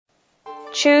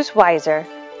Choose Wiser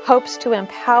hopes to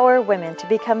empower women to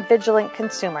become vigilant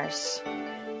consumers,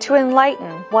 to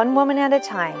enlighten one woman at a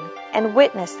time and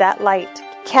witness that light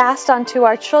cast onto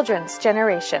our children's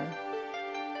generation.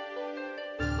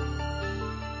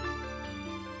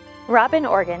 Robin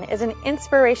Organ is an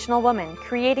inspirational woman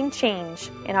creating change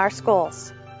in our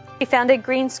schools. She founded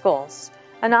Greenschools,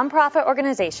 a nonprofit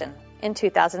organization, in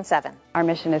 2007. Our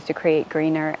mission is to create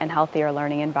greener and healthier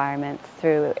learning environments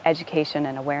through education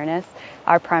and awareness.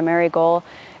 Our primary goal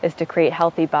is to create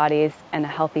healthy bodies and a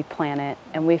healthy planet,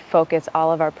 and we focus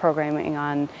all of our programming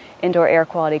on indoor air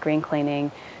quality, green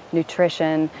cleaning,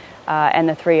 nutrition, and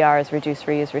the 3 R's: reduce,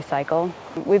 reuse, recycle.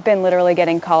 We've been literally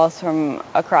getting calls from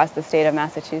across the state of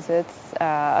Massachusetts,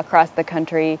 across the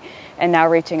country, and now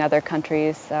reaching other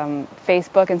countries.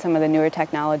 Facebook and some of the newer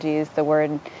technologies, the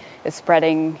word is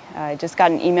spreading. I just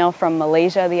got an email from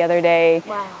Malaysia the other day.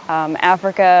 Wow.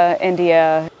 Africa,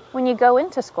 India. When you go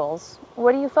into schools,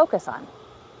 what do you focus on?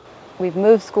 We've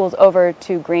moved schools over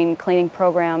to green cleaning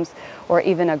programs or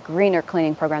even a greener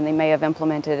cleaning program. They may have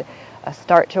implemented a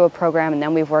start to a program, and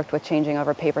then we've worked with changing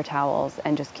over paper towels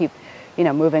and just keep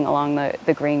moving along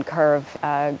the green curve.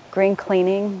 Green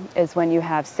cleaning is when you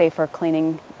have safer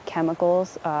cleaning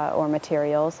chemicals or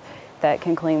materials that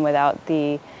can clean without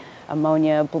the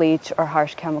ammonia, bleach, or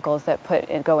harsh chemicals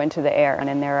that go into the air. And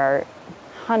then there are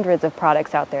hundreds of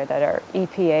products out there that are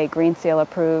EPA Green Seal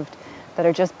approved that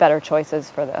are just better choices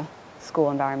for the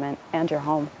school environment and your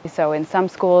home. So in some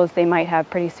schools they might have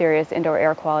pretty serious indoor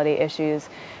air quality issues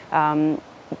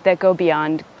that go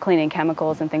beyond cleaning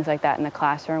chemicals and things like that in the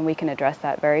classroom. We can address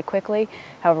that very quickly.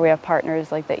 However, we have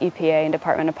partners like the EPA and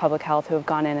Department of Public Health who have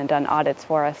gone in and done audits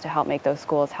for us to help make those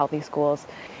schools healthy schools.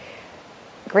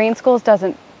 Greenschools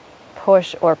doesn't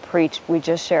push or preach, we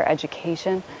just share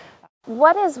education.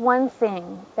 What is one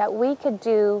thing that we could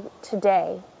do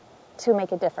today to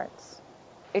make a difference?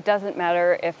 It doesn't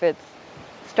matter if it's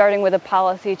starting with a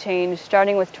policy change,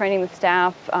 starting with training the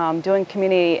staff, doing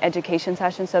community education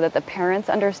sessions so that the parents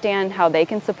understand how they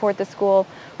can support the school,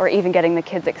 or even getting the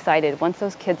kids excited. Once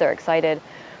those kids are excited,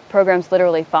 programs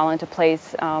literally fall into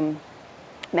place.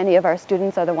 Many of our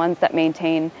students are the ones that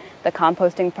maintain the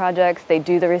composting projects. They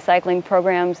do the recycling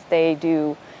programs. They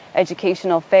do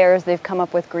educational fairs. They've come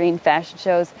up with green fashion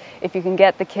shows. If you can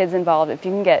get the kids involved, if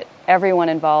you can get everyone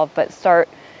involved, but start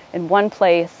in one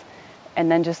place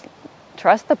and then just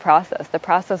trust the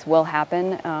process will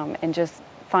happen, and just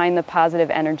find the positive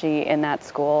energy in that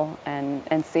school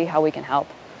and see how we can help.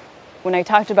 When I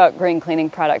talked about green cleaning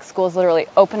products, schools literally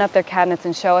open up their cabinets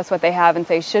and show us what they have and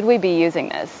say, should we be using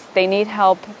this? They need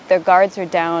help, their guards are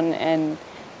down, and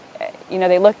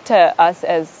they look to us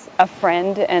as a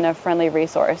friend and a friendly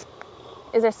resource.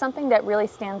 Is there something that really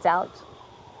stands out?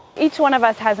 Each one of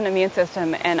us has an immune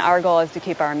system, and our goal is to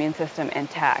keep our immune system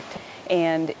intact.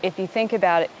 And if you think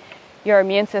about it, your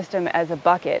immune system as a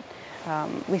bucket,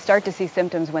 we start to see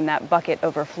symptoms when that bucket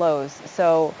overflows.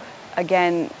 So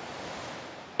again,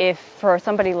 if for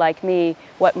somebody like me,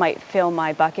 what might fill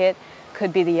my bucket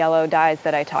could be the yellow dyes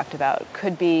that I talked about,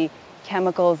 could be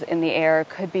chemicals in the air,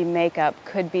 could be makeup,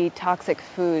 could be toxic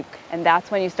food, and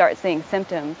that's when you start seeing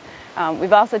symptoms.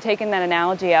 We've also taken that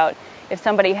analogy out. If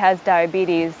somebody has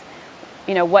diabetes,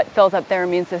 what fills up their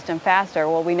immune system faster?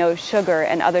 Well, we know sugar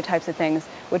and other types of things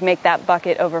would make that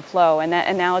bucket overflow, and that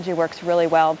analogy works really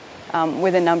well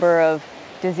with a number of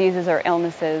diseases or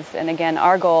illnesses. And again,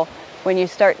 our goal, when you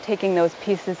start taking those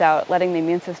pieces out, letting the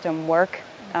immune system work,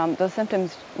 those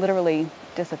symptoms literally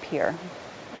disappear.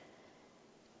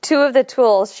 Two of the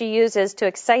tools she uses to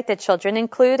excite the children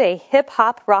include a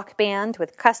hip-hop rock band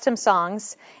with custom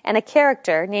songs and a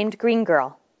character named Green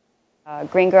Girl.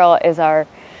 Green Girl is our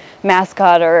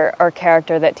mascot or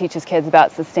character that teaches kids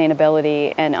about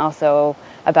sustainability and also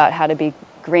about how to be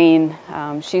green.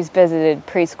 She's visited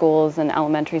preschools and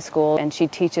elementary school, and she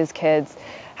teaches kids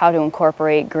how to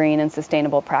incorporate green and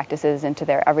sustainable practices into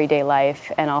their everyday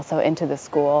life and also into the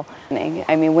school.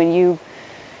 I mean, when you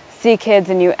see kids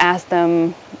and you ask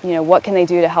them, what can they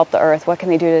do to help the earth? What can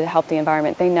they do to help the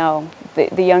environment? They know.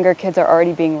 The younger kids are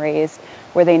already being raised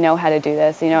where they know how to do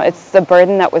this. It's the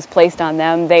burden that was placed on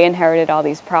them. They inherited all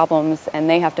these problems and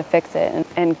they have to fix it.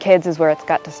 And kids is where it's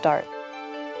got to start.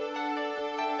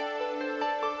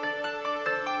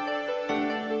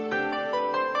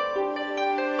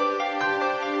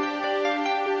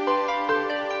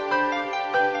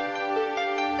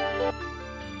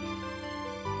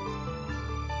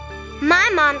 My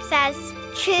mom says,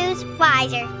 choose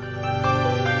wiser.